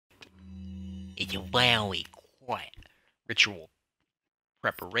It's a very quiet ritual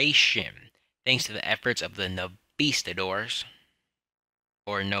preparation, thanks to the efforts of the Novistadors,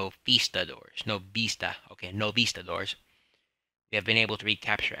 or Novistadors, Novista, okay, Novistadors. We have been able to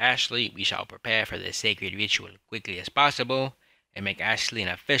recapture Ashley. We shall prepare for this sacred ritual as quickly as possible and make Ashley an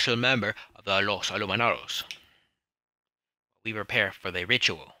official member of the Los Iluminados. We prepare for the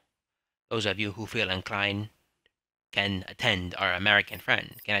ritual. Those of you who feel inclined can attend to our American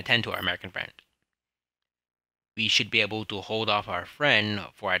friend. We should be able to hold off our friend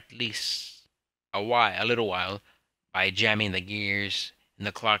for at least a little while, by jamming the gears in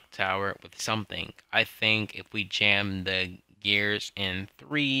the clock tower with something. I think if we jam the gears in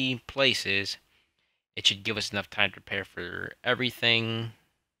 3 places, it should give us enough time to prepare for everything.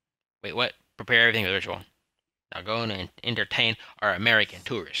 Wait, what? Prepare everything for the ritual. Now go and entertain our American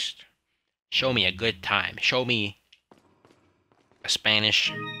tourist. Show me a good time. Show me a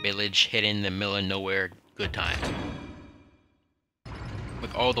Spanish village hidden in the middle of nowhere good time.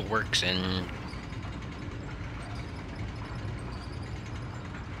 With all the works and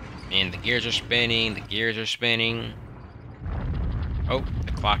the gears are spinning, Oh,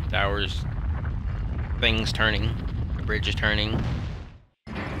 the clock tower's thing's turning. The bridge is turning.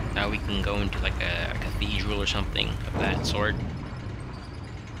 Now we can go into like a cathedral or something of that sort.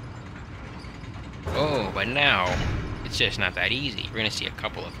 Oh, but now it's just not that easy. We're gonna see a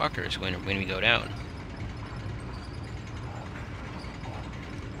couple of fuckers when we go down.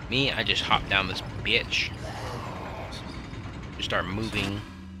 Me, I just hop down this bitch. Just start moving.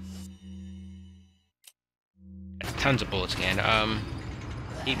 Tons of bullets again.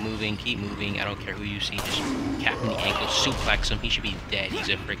 Keep moving. I don't care who you see. Just cap him in the ankle, suplex him. He should be dead. He's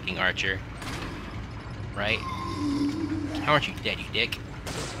a freaking archer. Right? How aren't you dead, you dick?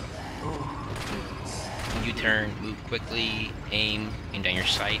 When you turn, move quickly, aim down your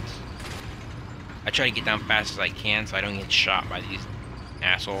sights. I try to get down fast as I can so I don't get shot by these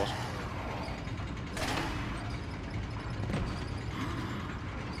assholes.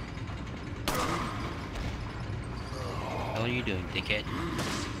 What are you doing, dickhead?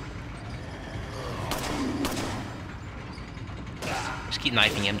 Just keep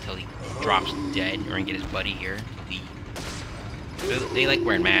knifing him until he drops dead. We're gonna get his buddy here. They like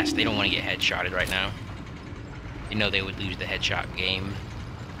wearing masks. They don't want to get headshotted right now. They know they would lose the headshot game.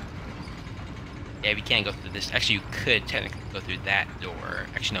 Yeah, we can't go through this. Actually, you could technically go through that door.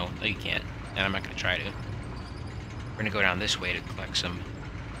 Actually, no, you can't. And I'm not gonna try to. We're gonna go down this way to collect some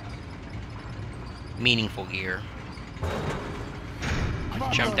meaningful gear.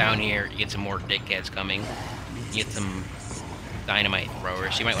 Jump down here, you get some more dickheads coming. You get some dynamite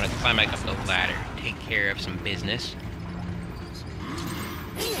throwers. You might want to climb back up the ladder, take care of some business.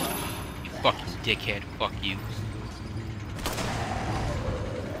 You fucking dickhead, fuck you.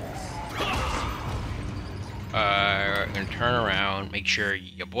 We're gonna turn around, make sure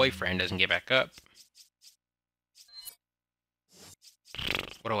your boyfriend doesn't get back up.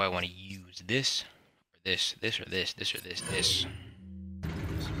 What do I want to use? This? This or this? Just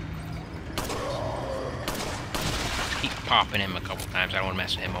keep popping him a couple times. I don't want to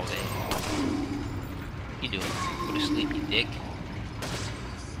mess with him all day. What you doing? Go to sleep, you dick.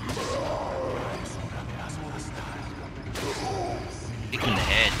 Kick him in the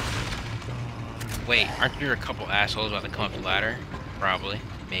head. Wait, aren't there a couple assholes about to come up the ladder? Probably.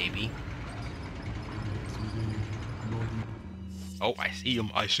 Maybe. Oh, I see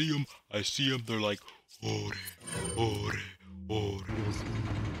them. They're like, ore.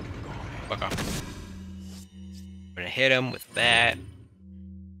 Fuck off. I'm gonna hit him with that.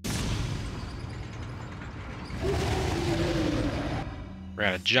 We're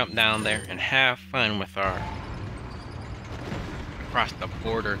gonna jump down there and have fun with our across the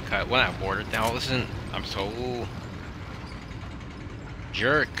border cut. Well, not border. No, listen. I'm so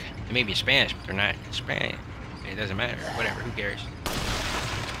jerk. They may be Spanish, but they're not Spanish. It doesn't matter. Whatever. Who cares?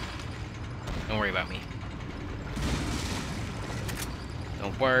 Don't worry about me.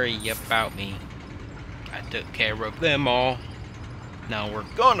 Don't worry about me. I took care of them all. Now we're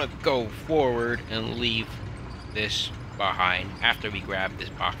gonna go forward and leave this behind after we grab this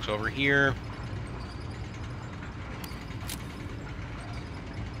box over here.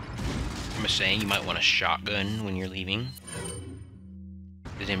 I'm just saying, you might want a shotgun when you're leaving.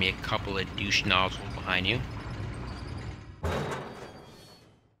 There's gonna be a couple of douche nozzles behind you.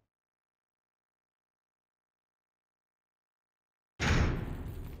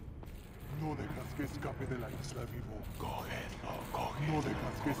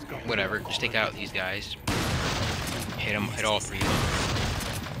 Whatever, just take out these guys. Hit them, hit all 3 of them.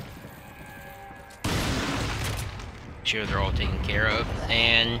 Make sure they're all taken care of,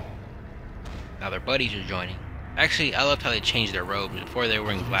 and Now their buddies are joining. Actually, I loved how they changed their robes. Before they were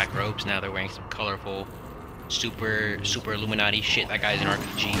wearing black robes, now they're wearing some colorful, super Illuminati shit. That guy's an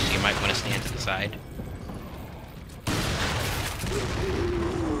RPG, so you might want to stand to the side.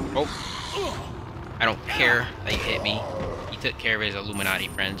 Oh. I don't care that you hit me. He took care of his Illuminati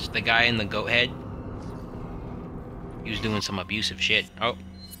friends. The guy in the goat head, he was doing some abusive shit. Oh.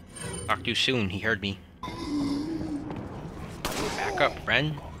 Talk too soon. He heard me. Back up,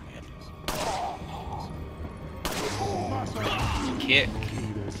 friend. Kick.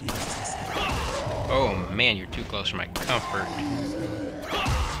 Oh man, you're too close for my comfort.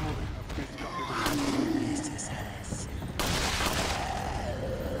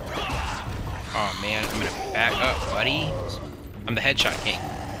 Oh man, I'm gonna back up, buddy. I'm the headshot king.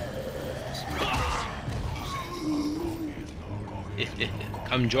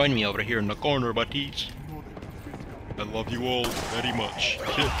 Come join me over here in the corner, buddies. I love you all very much.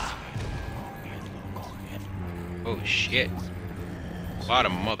 Oh shit. A lot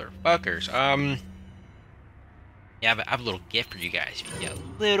of motherfuckers. Yeah, I have a little gift for you guys. If you get a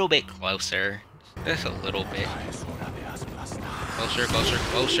little bit closer. Just a little bit. Closer, closer,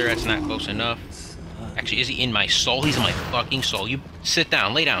 closer. That's not close enough. Actually, is he in my soul? He's in my fucking soul. You sit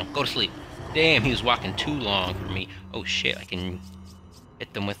down, lay down, go to sleep. Damn, he was walking too long for me. Oh shit, I can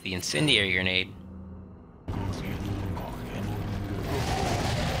hit them with the incendiary grenade.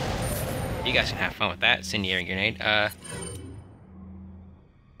 You guys can have fun with that incendiary grenade.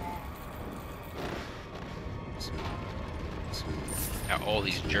 Now all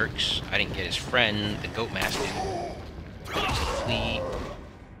these jerks. I didn't get his friend, the goat master. Sleep.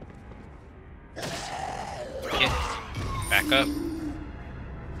 Get back up.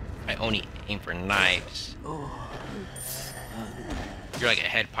 I only aim for knives. You're like a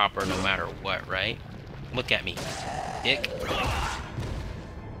head popper no matter what, right? Look at me, dick.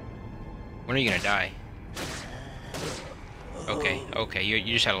 When are you gonna die? Okay, okay, you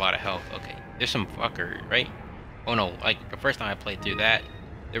just had a lot of health. Okay, there's some fucker, right? Oh no, like the first time I played through that,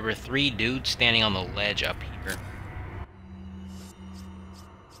 there were 3 dudes standing on the ledge up here.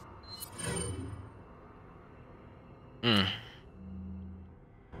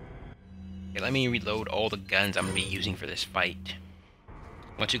 Okay, let me reload all the guns I'm gonna be using for this fight.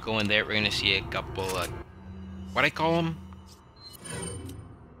 Once you go in there, we're gonna see a couple of... what I call them?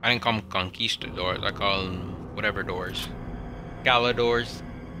 I didn't call them conquistadors, I call them whatever doors. Galladors.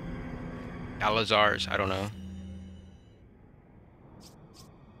 Galazars, I don't know.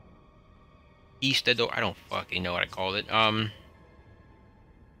 Eastador, I don't fucking know what I called it. I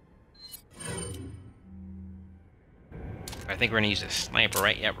think we're gonna use a sniper,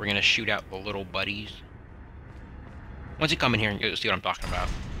 right? Yeah, we're gonna shoot out the little buddies. Once you come in here, you'll see what I'm talking about.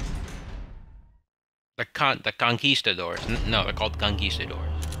 The conquistadors. No, they're called conquistadors.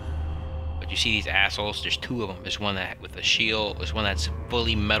 But you see these assholes? There's 2 of them. There's one that with a shield. There's one that's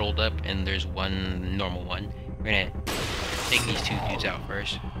fully metaled up, and there's one normal one. We're gonna take these 2 dudes out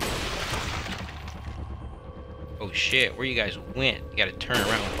first. Oh shit, where you guys went? You gotta turn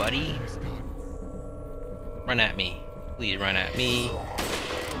around, buddy. Run at me. Please run at me.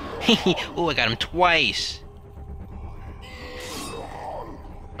 Oh, I got him twice.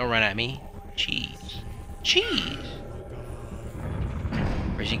 Don't run at me. Jeez. Jeez.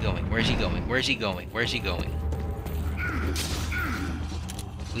 Where's he going? Where's he going? Where's he going? Where's he going?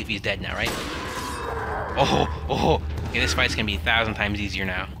 I believe he's dead now, right? Oh. Okay, this fight's gonna be 1,000 times easier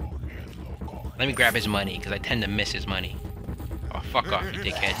now. Let me grab his money, because I tend to miss his money. Oh, fuck off, you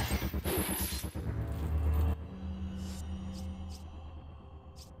dickhead.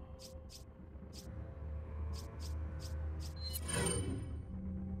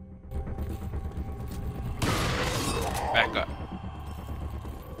 Back up.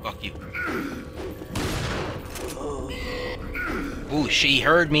 Fuck you. Ooh, she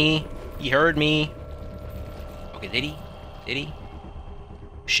heard me. He heard me. Okay, did he? Did he?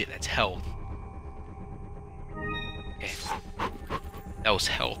 Shit, that's health. Okay. That was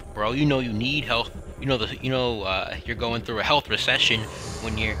health, bro. You know you need health. You know you're going through a health recession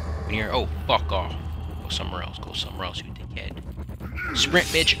when you're oh, fuck off. Go somewhere else. Go somewhere else, you dickhead. Sprint,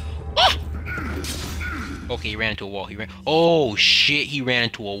 bitch. Oh! Okay, he ran into a wall. Oh shit, he ran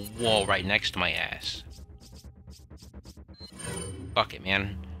into a wall right next to my ass. Fuck it,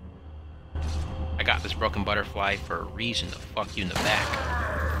 man. I got this broken butterfly for a reason to fuck you in the back,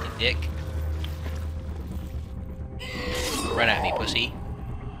 you dick. Run at me, pussy.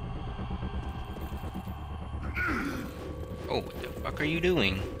 Oh, what the fuck are you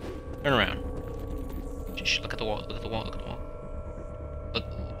doing? Turn around. Shh, look at the wall, look at the wall, look at the wall. Look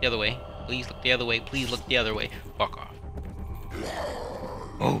the other way. Please look the other way. Please look the other way. Fuck off.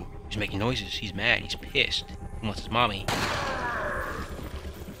 Oh, He's making noises. He's mad. He's pissed. He wants his mommy.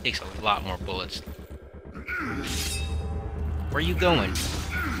 Takes a lot more bullets. Where are you going?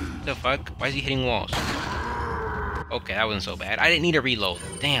 What the fuck? Why is he hitting walls? Okay, that wasn't so bad. I didn't need a reload.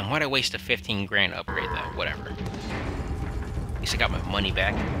 Damn, why'd I waste a 15 grand upgrade though? Whatever. At least I got my money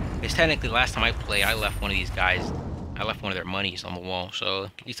back. Because technically, last time I played, I left one of these guys. I left one of their monies on the wall, so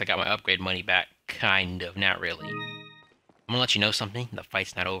at least I got my upgrade money back. Kind of, not really. I'm gonna let you know something. The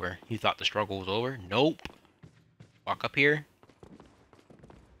fight's not over. You thought the struggle was over? Nope. Walk up here.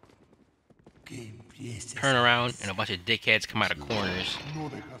 Turn around, and a bunch of dickheads come out of corners.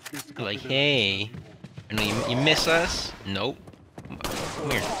 You're like, hey, I know you miss us? Nope. Come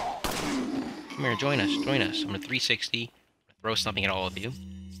here. Come here, join us. Join us. I'm gonna 360. Throw something at all of you.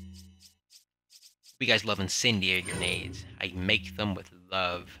 You guys love incendiary grenades. I make them with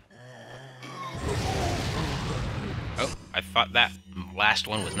love. Oh, I thought that last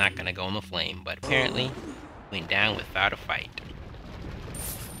one was not gonna go in the flame, but apparently went down without a fight.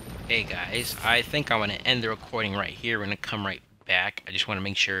 Hey guys, I think I'm gonna end the recording right here. We're gonna come right back. I just want to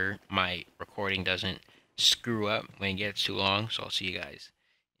make sure my recording doesn't screw up when it gets too long, so I'll see you guys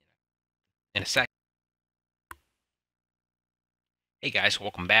in a sec. Hey guys,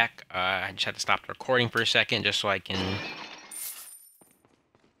 welcome back. I just had to stop the recording for a second just so I can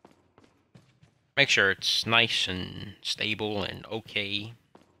make sure it's nice and stable and okay.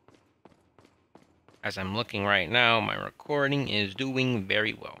 As I'm looking right now, my recording is doing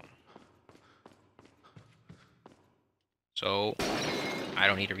very well. So, I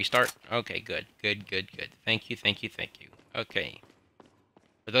don't need to restart. Okay, good. Thank you. Okay.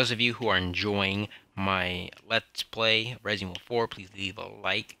 For those of you who are enjoying my Let's Play Resident Evil 4, please leave a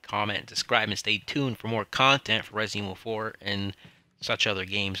like, comment, subscribe, and stay tuned for more content for Resident Evil 4 and such other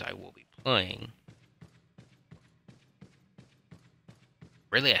games I will be playing.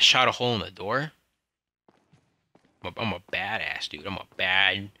 Really? I shot a hole in the door? I'm a badass, dude. I'm a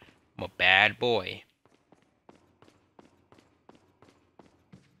bad boy.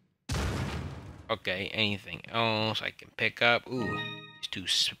 Okay, anything else I can pick up? Ooh, these two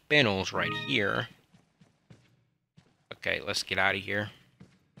spinels right here. Okay, let's get out of here.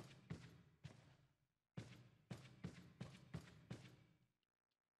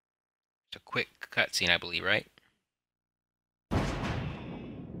 It's a quick cutscene, I believe, right?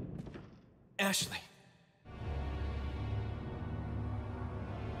 Ashley.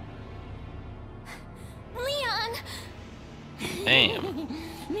 Leon! Damn.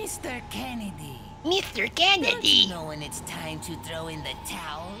 Mr. Kennedy. Mr. Don't Kennedy! you know when it's time to throw in the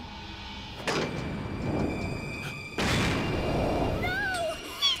towel? No!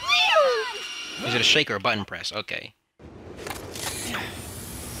 Leon! Is it a shake or a button press? Okay.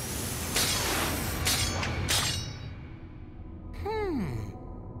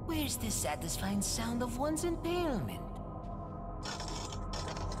 Where's the satisfying sound of one's impalement?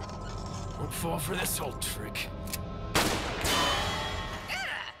 Won't fall for this old trick.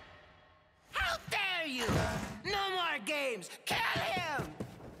 How dare you! No more games! Kill him!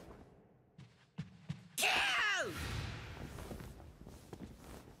 Kill!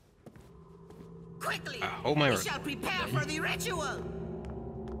 Quickly! Hold my We shall prepare for the ritual!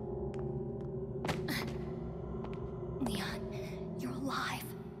 Leon, you're alive.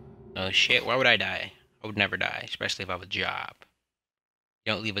 Oh shit, why would I die? I would never die, especially if I have a job.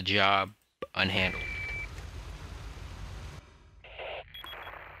 You don't leave a job unhandled.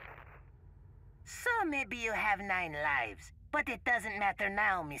 So maybe you have 9 lives, but it doesn't matter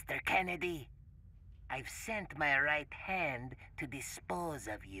now, Mr. Kennedy. I've sent my right hand to dispose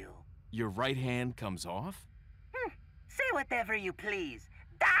of you. Your right hand comes off? Say whatever you please.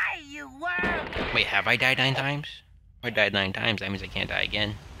 Die, you worm! Wait, have I died 9 times? If I died 9 times, that means I can't die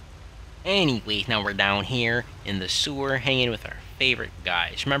again. Anyways, now we're down here in the sewer hanging with our favorite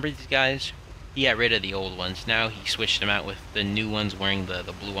guys. Remember these guys? He got rid of the old ones. Now he switched them out with the new ones wearing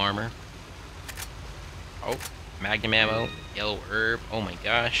the blue armor. Oh, magnum ammo, yellow herb, oh my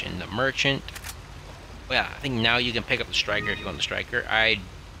gosh, and the merchant. Well, yeah, I think now you can pick up the striker if you want the striker. I'm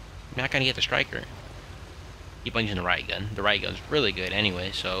not gonna get the striker. Keep on using the riot gun. The riot gun's really good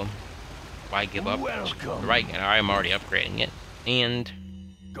anyway, so why give up? Welcome. The riot gun, I'm already upgrading it. And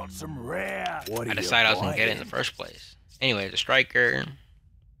Got some rare. I decided I was gonna get it in the first place. Anyway, the striker,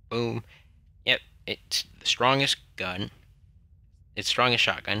 boom. Yep, it's the strongest gun. It's strongest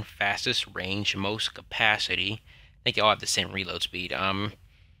shotgun, fastest range, most capacity. I think they all have the same reload speed.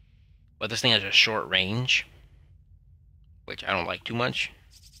 But this thing has a short range, which I don't like too much.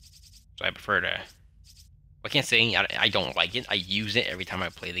 So I prefer to. I can't say I don't like it. I use it every time I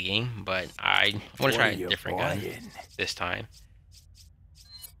play the game, but I want to try a different gun this time.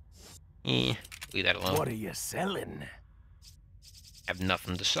 Eh, leave that alone. What are you selling? Have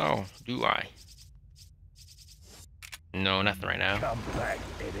nothing to sell, do I? No, nothing right now. Come back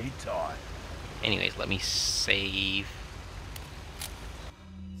anytime. Anyways, let me save.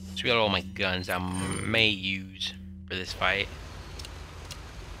 So we got all my guns I may use for this fight.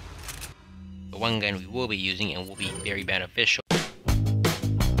 The one gun we will be using and will be very beneficial